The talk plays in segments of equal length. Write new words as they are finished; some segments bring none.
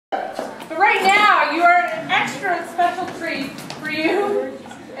extra special treat for you,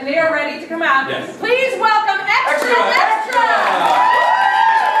 and they are ready to come out. Yes. Please welcome Extra Extra!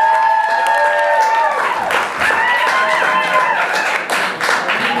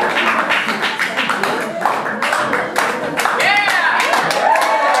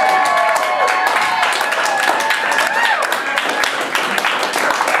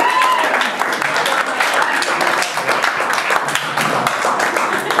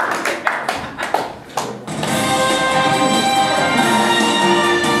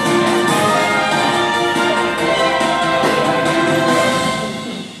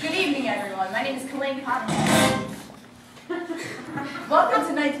 Welcome to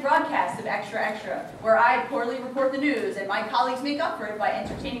tonight's broadcast of Extra Extra, where I poorly report the news and my colleagues make up for it by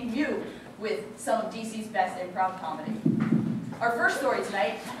entertaining you with some of DC's best improv comedy. Our first story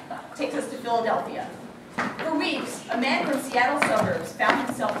tonight takes us to Philadelphia. For weeks, a man from Seattle suburbs found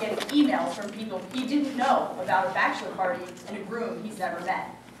himself getting emails from people he didn't know about a bachelor party and a groom he's never met.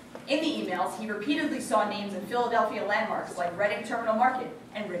 In the emails, he repeatedly saw names of Philadelphia landmarks like Reading Terminal Market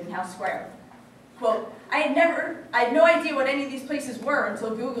and Rittenhouse Square. Quote, I had no idea what any of these places were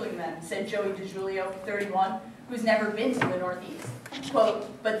until Googling them, said Joey DiGiulio, 31, who's never been to the Northeast. Quote,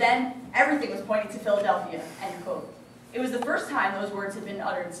 but then everything was pointing to Philadelphia, end quote. It was the first time those words had been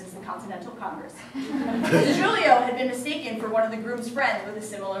uttered since the Continental Congress. DiGiulio had been mistaken for one of the groom's friends with a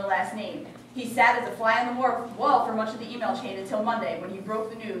similar last name. He sat as a fly on the wall for much of the email chain until Monday when he broke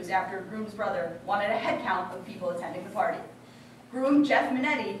the news after a groom's brother wanted a head count of people attending the party. Groom Jeff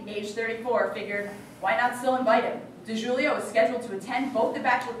Minetti, age 34, figured, why not still invite him? DiGiulio is scheduled to attend both the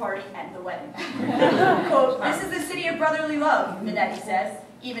bachelor party and the wedding. Quote, this is the city of brotherly love, Minetti says,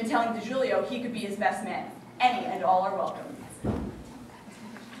 even telling DiGiulio he could be his best man. Any and all are welcome.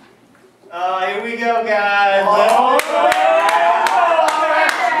 Here we go, guys. What's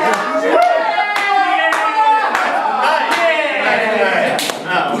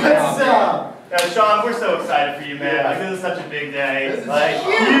up? Sean, we're so excited for you, man. Like, this is such a big day. Like,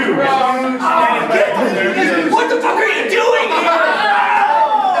 huge. What the fuck are you doing here?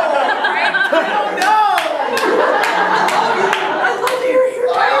 I don't know. I love that you're here.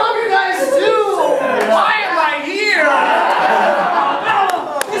 I love you guys too. Why am I here?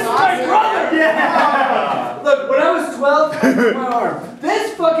 This is my brother. Yeah. Look, when I was 12, I broke my arm.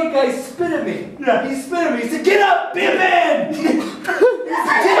 This fucking guy spit at me. Yeah. He spit at me. He said, get up, be a man. He's a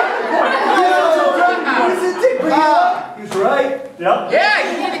dick. Bring it up. He was right. Yep.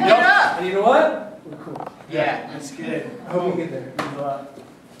 Yeah, you need to get up. And you know what? We're cool. Yeah, that's good. I hope we get there.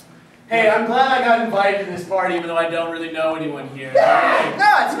 Hey, I'm glad I got invited to this party, even though I don't really know anyone here. Yeah.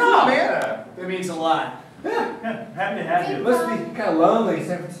 No, it's cool, man. Yeah. That means a lot. Yeah. Happy to have you. It must be kind of lonely in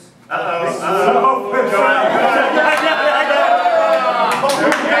San Francisco.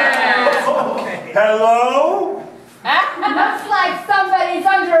 Hello? Looks like somebody's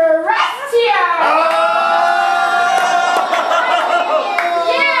under arrest here!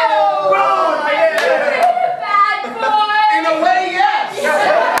 Bad boy! In a way, yes.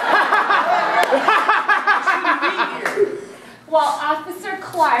 Well, Officer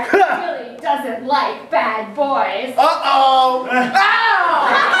Clark really doesn't like bad boys. Uh-oh.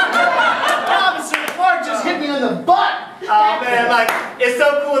 Officer Clark just hit me on the butt. Oh man, like, it's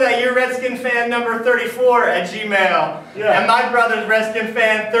so cool that you're Redskin fan number 34 at Gmail. Yeah. And my brother's Redskin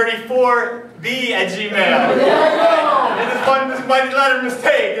fan 34B at Gmail. It's just one letter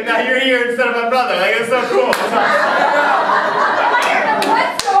mistake, and now you're here instead of my brother. Like, it's so cool. I don't know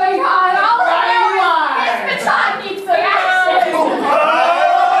what's going on. All I know is this baton needs some action.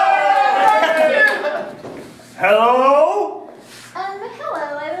 Hello?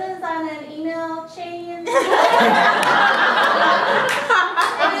 Hello, I was on an email chain.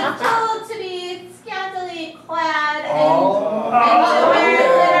 I was told to be scantily clad and to wear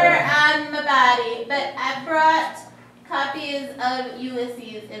glitter on my body, but I brought copies of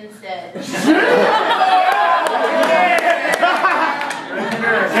Ulysses instead.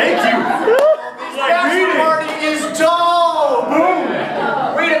 Thank you. This bachelor party is dope.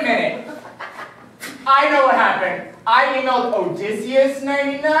 Wait a minute. I know what happened. I emailed Odysseus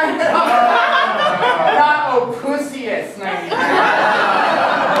 99, not Opusius 99.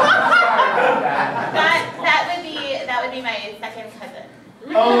 That would be my second cousin.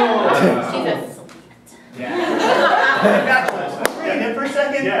 Oh, She's a slut. Congratulations. Yeah, for a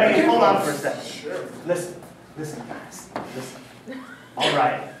second? Yeah. Hold on for a second. Sure. Listen, guys. Listen. All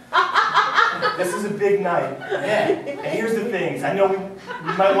right. This is a big night. Yeah. And here's the things. I know we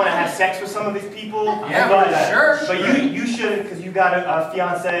might want to have sex with some of these people. Yeah, but, sure. But you shouldn't, because you got a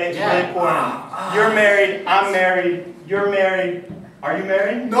fiance. It's Yeah. really important. You're married. I'm married. You're married. Are you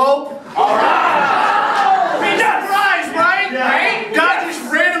married? Nope. All right.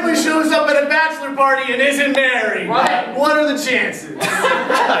 isn't married. What are the chances?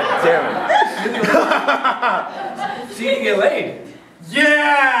 God damn So you can get laid.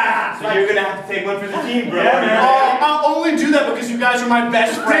 Yeah! So you're gonna have to take one for the team, bro. Yeah, man. I'll only do that because you guys are my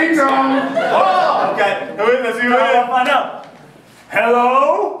best friends. Oh! Okay. Let's see what I'll find out.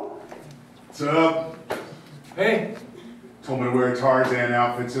 Hello? What's up? Hey. Told me to wear Tarzan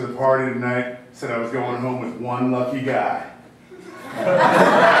outfit to the party tonight. Said I was going home with one lucky guy.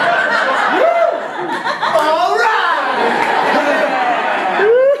 All right!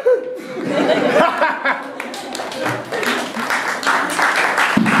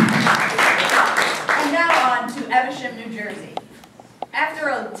 And now on to Evesham, New Jersey. After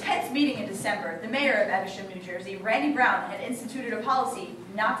a tense meeting in December, the mayor of Evesham, New Jersey, Randy Brown, had instituted a policy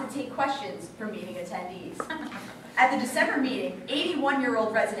not to take questions from meeting attendees. At the December meeting,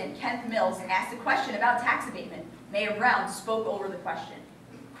 81-year-old resident Kenneth Mills asked a question about tax abatement. Mayor Brown spoke over the question.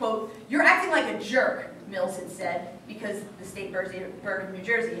 Quote, "You're acting like a jerk," Mills had said, because the state bird of New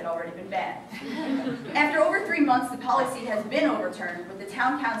Jersey had already been banned. After over 3 months, the policy has been overturned, with the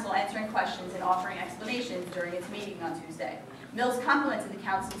town council answering questions and offering explanations during its meeting on Tuesday. Mills complimented the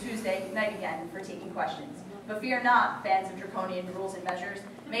council Tuesday night again for taking questions. But fear not, fans of draconian rules and measures.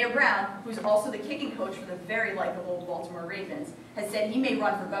 Mayor Brown, who's also the kicking coach for the very likable Baltimore Ravens, has said he may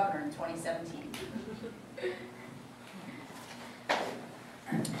run for governor in 2017.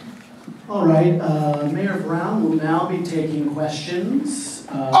 All right, Mayor Brown will now be taking questions.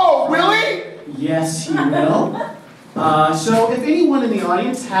 Oh, will he? Yes, he will. So if anyone in the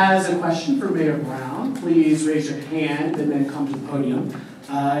audience has a question for Mayor Brown, please raise your hand and then come to the podium.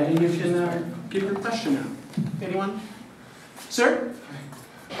 And you can give your question now. Anyone? Sir?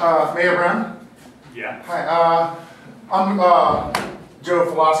 Mayor Brown? Yeah. Hi, I'm Joe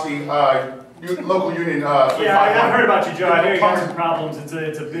Filosky, local union. Yeah, I've heard about you, Joe. I hear you got some problems.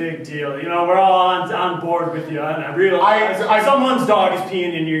 It's a big deal. You know, we're all on board with you, and I realize someone's dog is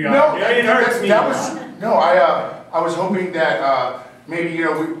peeing in your yard. No, it hurts me. I was hoping that maybe, you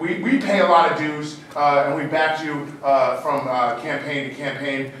know, we pay a lot of dues, and we backed you from campaign to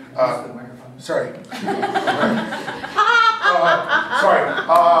campaign. Sorry. Sorry.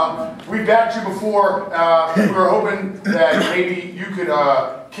 We backed you before. We were hoping that maybe you could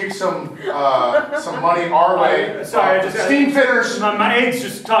kick some money our way. Sorry, I just got steam fitters. My aide's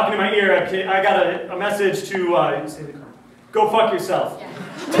just talking in my ear. I got a message to go fuck yourself.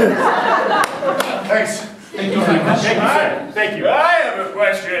 Thanks. Thank you for your question. Thank you. I have a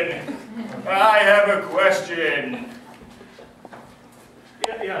question. I have a question.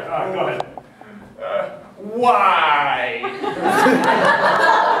 Yeah, go ahead. Why?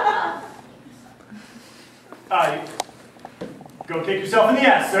 Go kick yourself in the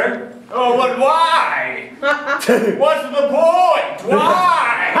ass, sir. Oh, but why? What's the point?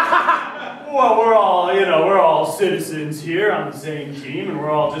 Why? Well, we're all citizens here on the same team, and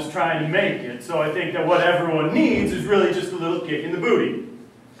we're all just trying to make it. So I think that what everyone needs is really just a little kick in the booty.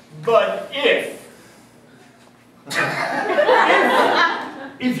 But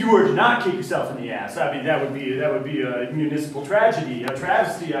if you were to not kick yourself in the ass, I mean, that would be a municipal tragedy, a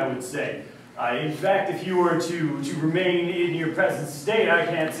travesty, I would say. In fact, if you were to remain in your present state, I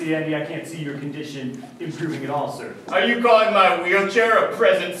can't see your condition improving at all, sir. Are you calling my wheelchair a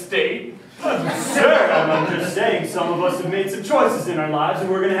present state? Sir, I'm just saying, some of us have made some choices in our lives, and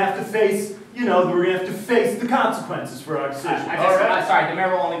we're going to have to face, the consequences for our decisions. Sorry, the mayor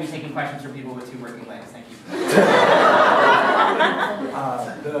will only be taking questions from people with 2 working legs. Thank you.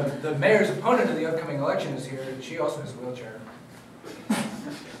 The mayor's opponent of the upcoming election is here, and she also has a wheelchair.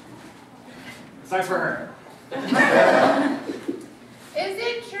 Thanks for her. Is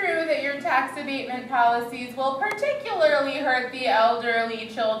it true that your tax abatement policies will particularly hurt the elderly,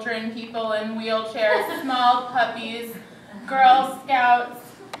 children, people in wheelchairs, small puppies, Girl Scouts,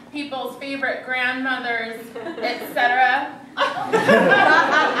 people's favorite grandmothers, etc.?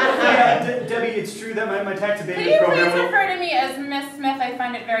 Yeah, Debbie, it's true that my tax Could abatement you program please refer to me as Miss Smith? I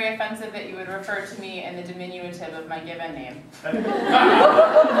find it very offensive that you would refer to me in the diminutive of my given name.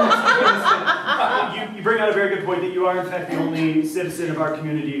 You bring out a very good point that you are, in fact, the only citizen of our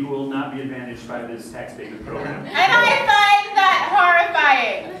community who will not be advantaged by this tax abatement program. And I find that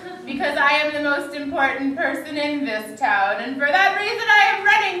horrifying, because I am the most important person in this town, and for that reason I am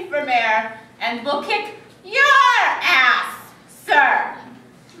running for mayor, and will kick your ass, sir.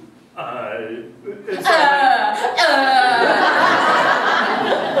 Hey,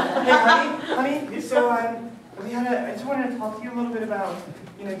 honey, so I just wanted to talk to you a little bit about,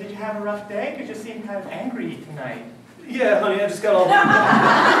 did you have a rough day? Because you seem kind of angry tonight. Yeah, honey, I just got all the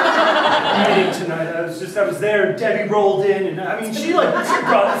meeting tonight. I was there, Debbie rolled in, and I mean, she brought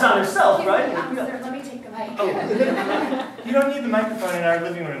this on herself, right? Sir, let me take a Oh, you don't need the microphone in our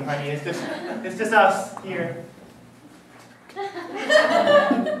living room, honey. It's just us here.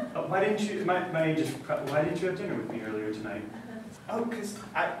 Why didn't you have dinner with me earlier tonight? Oh,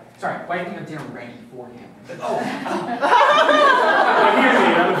 sorry, why didn't you have dinner right beforehand? Hear me,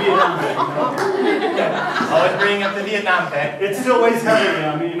 I'm a Vietnam vet. Always bringing up the Vietnam vet. It still weighs heavy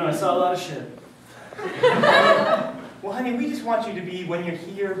on me, I saw a lot of shit. Well, honey, we just want you to be, when you're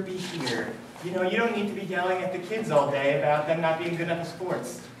here, be here. You don't need to be yelling at the kids all day about them not being good enough at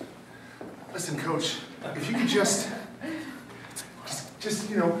sports. Listen, Coach, if you could just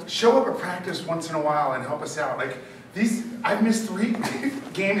show up at practice once in a while and help us out. Like, I've missed 3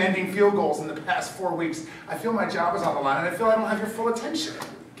 game-ending field goals in the past 4 weeks. I feel my job is on the line, and I feel I don't have your full attention.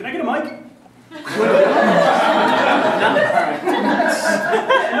 Can I get a mic?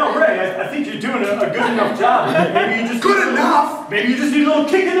 No, Ray, I think you're doing a good enough job. Maybe you just Good enough? Maybe you just need a little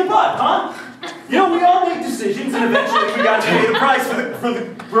kick in the butt, huh? We all make decisions, and eventually we got to pay the price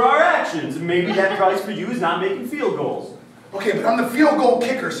for our actions. And maybe that price for you is not making field goals. Okay, but I'm the field goal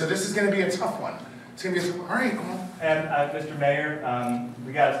kicker, so this is going to be a tough one. It's going to be all right. And Mr. Mayor,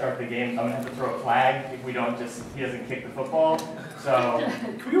 we got to start the game. I'm going to have to throw a flag if he doesn't kick the football. So.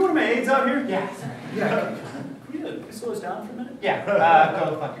 Can we get one of my aides out here? Yeah. Yeah. Can you slow us down for a minute? Yeah.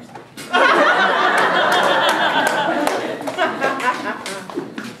 Go fuck yourself.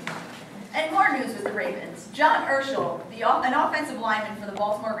 And more news with the Ravens. John Urschel, an offensive lineman for the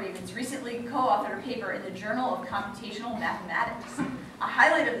Baltimore Ravens, recently co-authored a paper in the Journal of Computational Mathematics. A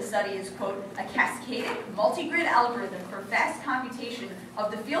highlight of the study is, quote, a cascaded multi-grid algorithm for fast computation of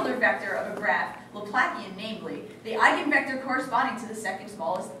the Fielder vector of a graph, Laplacian namely, the eigenvector corresponding to the second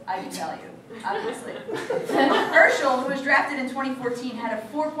smallest eigenvalue, obviously. Urschel, who was drafted in 2014, had a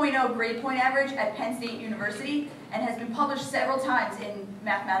 4.0 grade point average at Penn State University and has been published several times in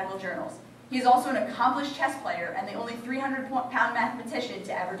mathematical journals. He is also an accomplished chess player and the only 300-pound mathematician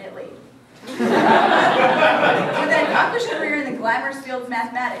to ever get laid. With an accomplished career in the glamorous field of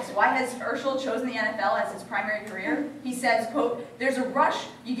mathematics, why has Urschel chosen the NFL as his primary career? He says, quote, there's a rush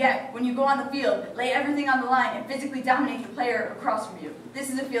you get when you go on the field, lay everything on the line, and physically dominate the player across from you. This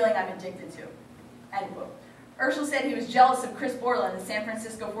is a feeling I'm addicted to, end quote. Urschel said he was jealous of Chris Borland, the San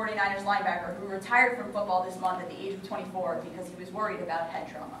Francisco 49ers linebacker, who retired from football this month at the age of 24 because he was worried about head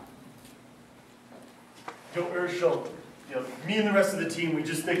trauma. Yo, Urschel, me and the rest of the team, we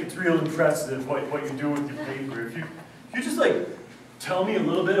just think it's real impressive what you do with your paper. If you just tell me a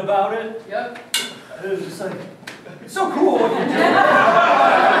little bit about it. Yep. It's just it's so cool what you do.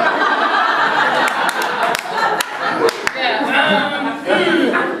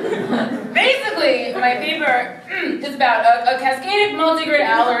 Basically, my paper is about a cascaded multi-grid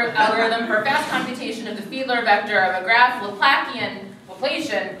algorithm for fast computation of the Fiedler vector of a graph Laplacian,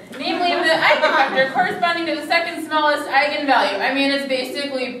 namely the eigenvector corresponding to the second smallest eigenvalue. I mean, it's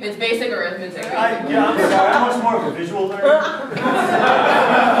basic arithmetic. I'm sorry, I'm much more of a visual learner.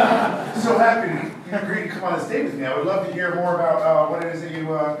 So happy you agreed to come on this date with me. I would love to hear more about what it is that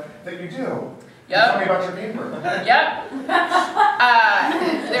you do. Yep. Tell me about your paper. Yep.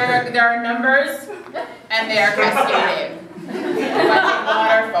 There are numbers, and they are cascading, like a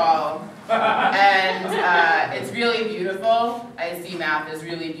waterfall. And it's really beautiful. I see math is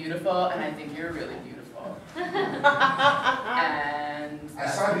really beautiful, and I think you're really beautiful. And I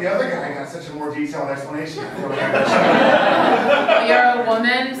saw the other guy got such a more detailed explanation. You're a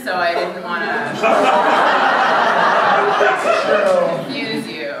woman, so I didn't want to confuse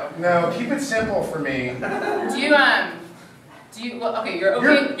you. No, keep it simple for me. Your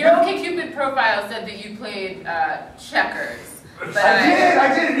OkCupid profile said that you played checkers. But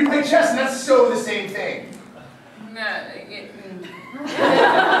I did. You play chess, and that's so the same thing. And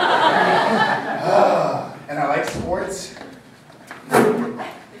I like sports. We're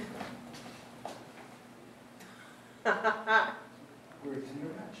a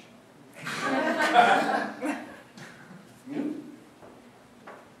Tinder match. You?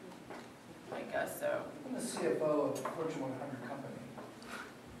 I guess so. I'm the CFO of a Fortune 100 company.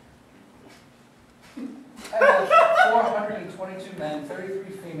 I have 422 men,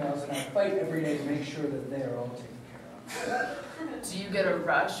 33 females, and I fight every day to make sure that they are all taken care of. Do you get a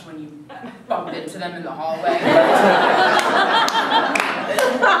rush when you bump into them in the hallway?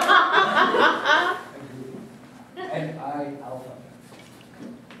 And I alpha.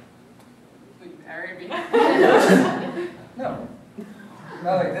 Will you marry me? No.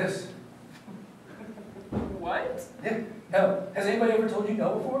 Not like this. What? Yeah. No. Has anybody ever told you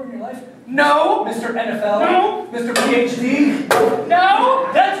no before in your life? No! Mr. NFL? No! Mr. PhD? No!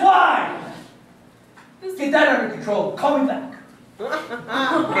 That's why! Get that under control. Call me back.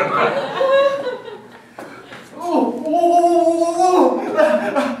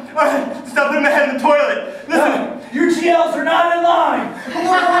 Stop putting my head in the toilet. Listen. Your GLs are not in line.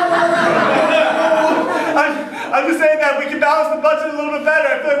 I'm just saying that we can balance the budget a little bit better.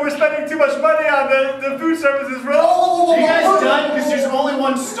 I feel like we're spending too much money on the food services. Are you guys done? Because there's only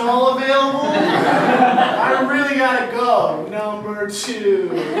one stall available. I really gotta go. Number 2.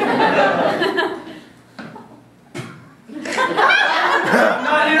 I'm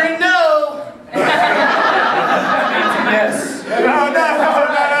not hearing no. Yes. No.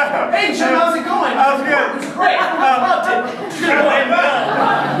 Hey, Jim, how's it going? How's it good? It's great. I loved it.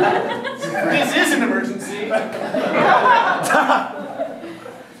 This is an emergency.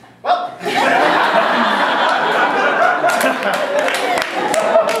 Well.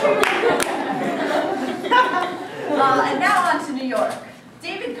 And now on to New York.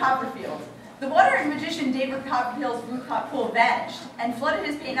 David Copperfield. The wandering magician David Copperfield's rooftop pool vanished and flooded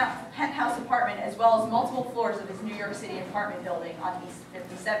his penthouse apartment as well as multiple floors of his New York City apartment building on East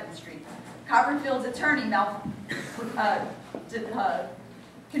 57th Street. Copperfield's attorney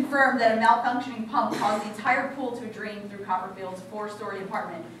confirmed that a malfunctioning pump caused the entire pool to drain through Copperfield's 4-story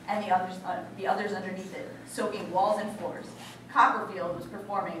apartment and the others underneath it, soaking walls and floors. Copperfield was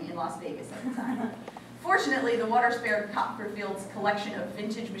performing in Las Vegas at the time. Fortunately, the water spared Copperfield's collection of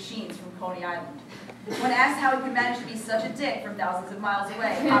vintage machines from Coney Island. When asked how he could manage to be such a dick from thousands of miles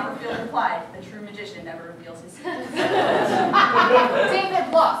away, Copperfield replied, "The true magician never reveals his secrets." David,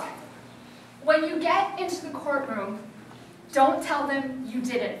 look. When you get into the courtroom, don't tell them you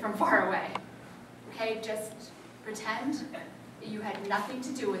did it from far away. Okay? Just pretend that you had nothing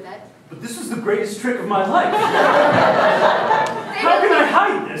to do with it. But this was the greatest trick of my life. How can I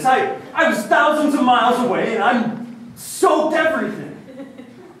hide this? I was thousands of miles away and I'm soaked everything.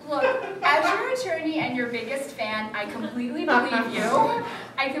 Look, as your attorney and your biggest fan, I completely believe you.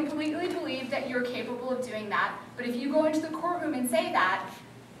 I completely believe that you're capable of doing that. But if you go into the courtroom and say that,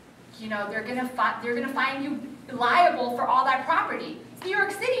 you know, they're gonna find you liable for all that property. It's New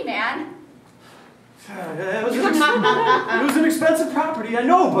York City, man. It was an expensive property, I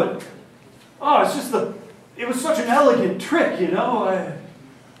know, but it was such an elegant trick, you know.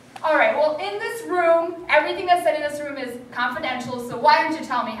 All right, well, in this room, everything that's said in this room is confidential, so why don't you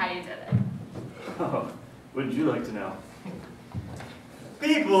tell me how you did it? Oh, wouldn't you like to know?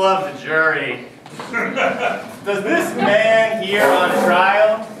 People of the jury, does this man here on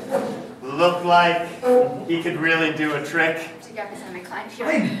trial look like he could really do a trick? To get this on my client here.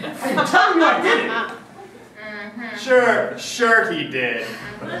 I'm telling you I did it! Sure he did.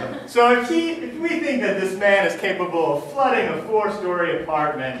 So if we think that this man is capable of flooding a 4-story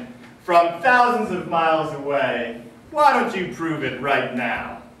apartment from thousands of miles away, why don't you prove it right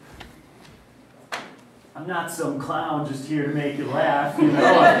now? I'm not some clown just here to make you laugh, you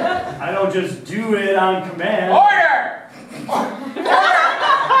know. I don't just do it on command. Order!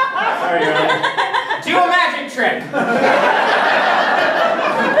 Sorry, Your Honor. Do a magic trick.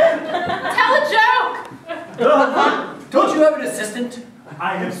 Tell a joke! Don't you have an assistant?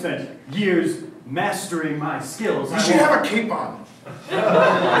 I have spent years mastering my skills. You should have a cape on.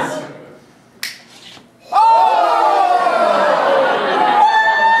 Yeah.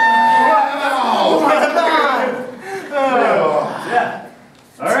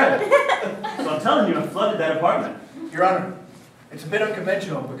 All right. So I'm telling you, I flooded that apartment. Your Honor, it's a bit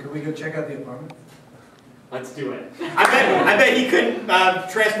unconventional, but could we go check out the apartment? Let's do it. I bet he couldn't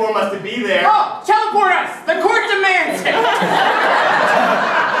transform us to be there. Oh, teleport us! The court demands it!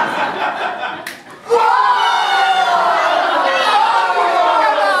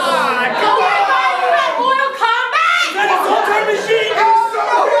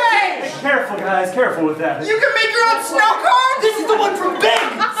 Careful, guys. Careful with that. You can make your own snow cones? This is the one from Big!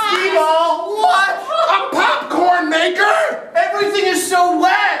 Steve-O! What? A popcorn maker? Everything is so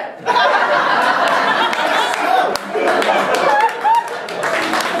wet!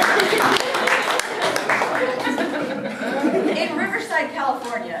 In Riverside,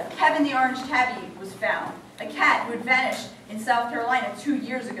 California, Kevin the Orange Tabby was found. A cat who had vanished in South Carolina 2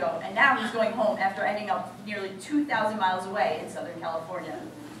 years ago, and now he's going home after ending up nearly 2,000 miles away in Southern California.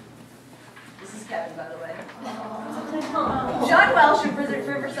 This is Kevin, by the way. John Welsh of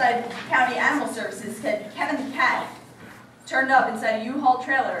Riverside County Animal Services said Kevin the cat turned up inside a U-Haul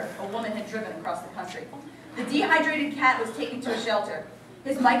trailer a woman had driven across the country. The dehydrated cat was taken to a shelter.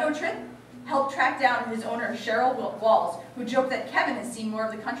 His Myco trip helped track down his owner, Cheryl Walls, who joked that Kevin has seen more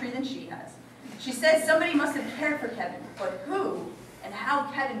of the country than she has. She says somebody must have cared for Kevin, but who and how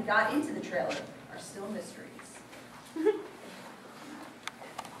Kevin got into the trailer are still mysteries.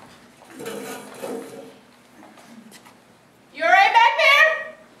 You alright back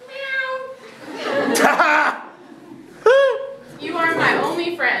there? Meow.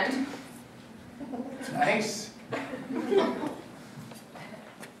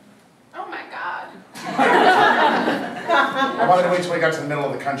 I wanted to wait till we got to the middle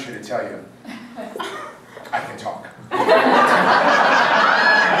of the country to tell you. I can talk.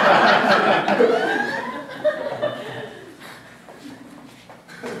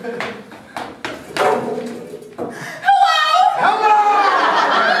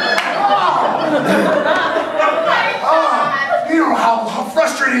 You know how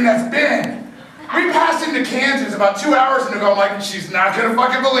frustrating that's been. We passed into Kansas about 2 hours ago. I'm like, she's not gonna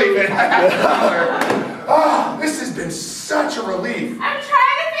fucking believe it. I have to tell her. Oh, this has been such a relief. I'm trying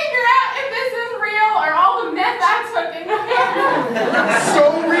to figure out if this is real or all the meth I took in Canada.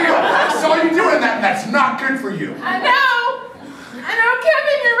 So real. I saw you doing that, and that's not good for you. I know,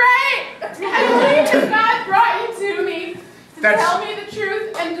 Kevin, you're right. I believe that God brought you to me to tell me the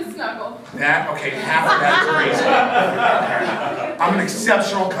truth and to snuggle. Okay, half of that is crazy. Okay. I'm an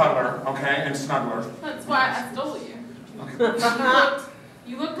exceptional cuddler, okay, and snuggler. That's why I stole you.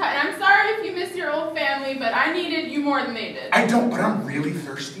 You looked tired. I'm sorry if you miss your old family, but I needed you more than they did. I don't, but I'm really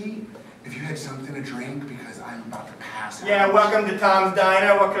thirsty. If you had something to drink, because I'm about to pass out. Yeah, welcome to Tom's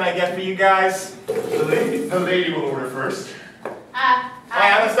Diner. What can I get for you guys? The lady will order first. I'm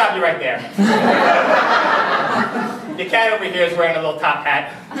gonna stop you right there. Your cat over here is wearing a little top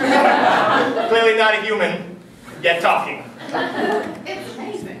hat. Clearly not a human, yet talking. It's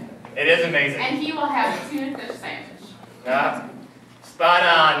amazing. It is amazing. And he will have a tuna fish sandwich. Spot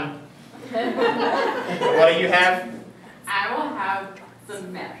on. What do you have? I will have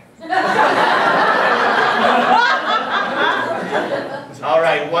some meth. All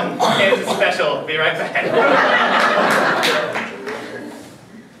right, one Kansas special. Be right back.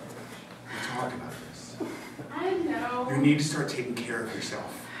 Talk about this. I know. You need to start taking care of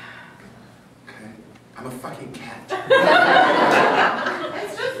yourself. Okay? I'm a fucking cat.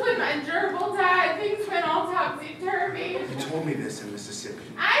 It's just when my gerbil died, things went all topsy-turvy. You told me this in Mississippi.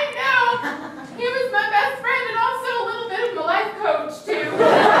 I know! He was my best friend and also a little bit of my life coach, too. And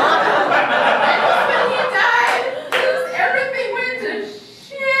just when he died, everything went to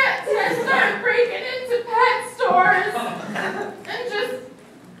shit. I started breaking into pet stores and just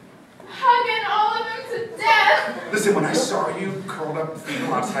hugging all of them to death. Listen, when I saw you curled up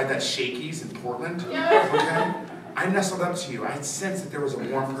fetal outside that Shakey's in Portland, Yeah. okay, I nestled up to you. I sensed that there was a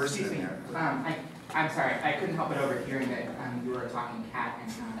warm person in there. I'm sorry, I couldn't help but overhearing that you were a talking cat,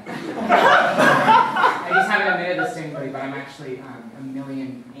 and I just haven't admitted this to anybody, but I'm actually a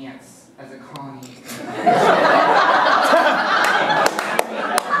million ants as a colony.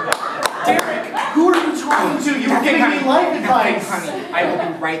 Derek, who are you talking to? You were giving me life advice. Honey, I will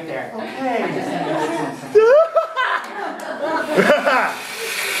be right there. Okay. I just need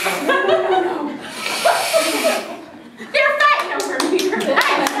They're fighting over me.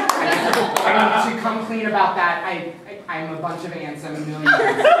 I need to come clean about that. I'm a bunch of ants. I'm a million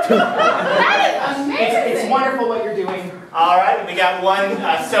ants. That is amazing. It's wonderful what you're doing. All right, we got one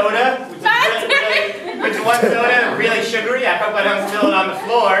soda, which is one soda, really sugary. I hope I don't spill it on the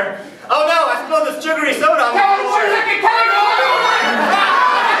floor. Oh no, I spilled the sugary soda on the floor.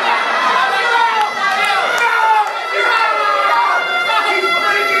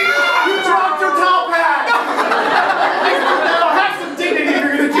 You dropped your top hat! Have some dignity if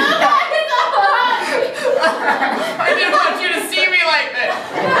you're gonna do that. I didn't want you to see me like this.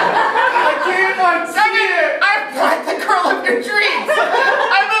 I can't unsee it! I'm not the girl of your dreams.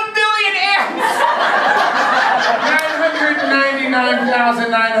 I'm a million ants.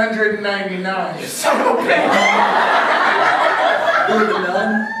 999,999. You son of a bitch. You were the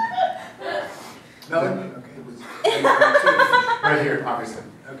melon? Melon? Okay, it was right here, obviously.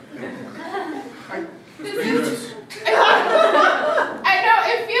 I know,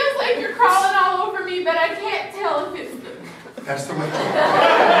 it feels like you're crawling all over me, but I can't tell if it's the... That's the way.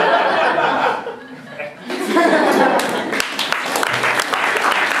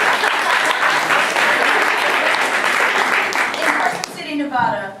 In Carson City,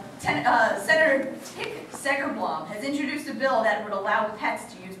 Nevada, Senator Dick Segerblom has introduced a bill that would allow pets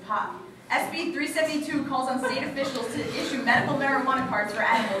to use pot. SB 372 calls on state officials to issue medical marijuana cards for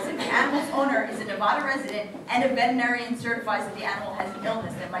animals if the animal's owner is a Nevada resident and a veterinarian certifies that the animal has an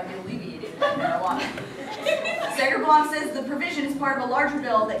illness that might be alleviated by marijuana. Segerblom says the provision is part of a larger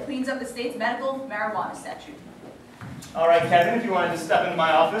bill that cleans up the state's medical marijuana statute. All right, Kevin, if you want to just step into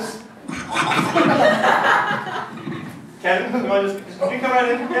my office. Kevin, you want to just you can come right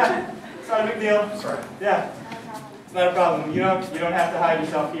in? Yeah, it's not a big deal. Sorry. Yeah, it's not a problem. You don't have to hide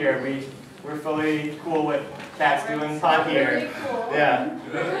yourself here. We're fully cool with cats doing pot here. Really cool. Yeah.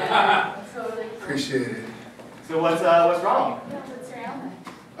 Totally cool. Appreciate it. So what's wrong? Yeah, what's your ailment?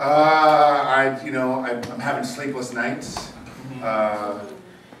 I'm having sleepless nights.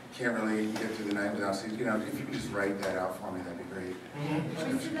 can't really get through the night without sleep. You know, if you could just write that out for me, that'd be great.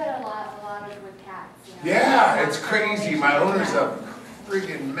 We see that a lot with cats. You know? Yeah, it's crazy. My owner's a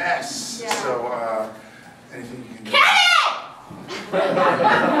freaking mess. Yeah. So, anything you can do. Kenny!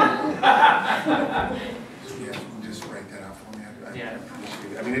 Yeah, if you can just write that out for me. I Yeah.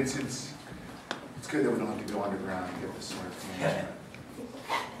 appreciate it. I mean, it's good that we don't have to go underground and get this sort of thing. Kevin.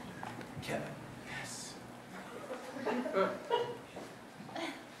 Kevin. Yes.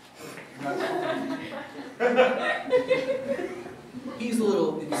 He's a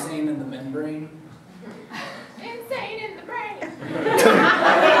little insane in the membrane. Insane in the brain.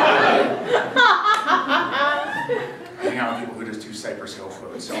 I hang out with people who just do Cypress Hill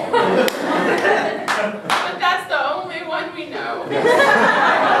floats. So. But that's the only one we know.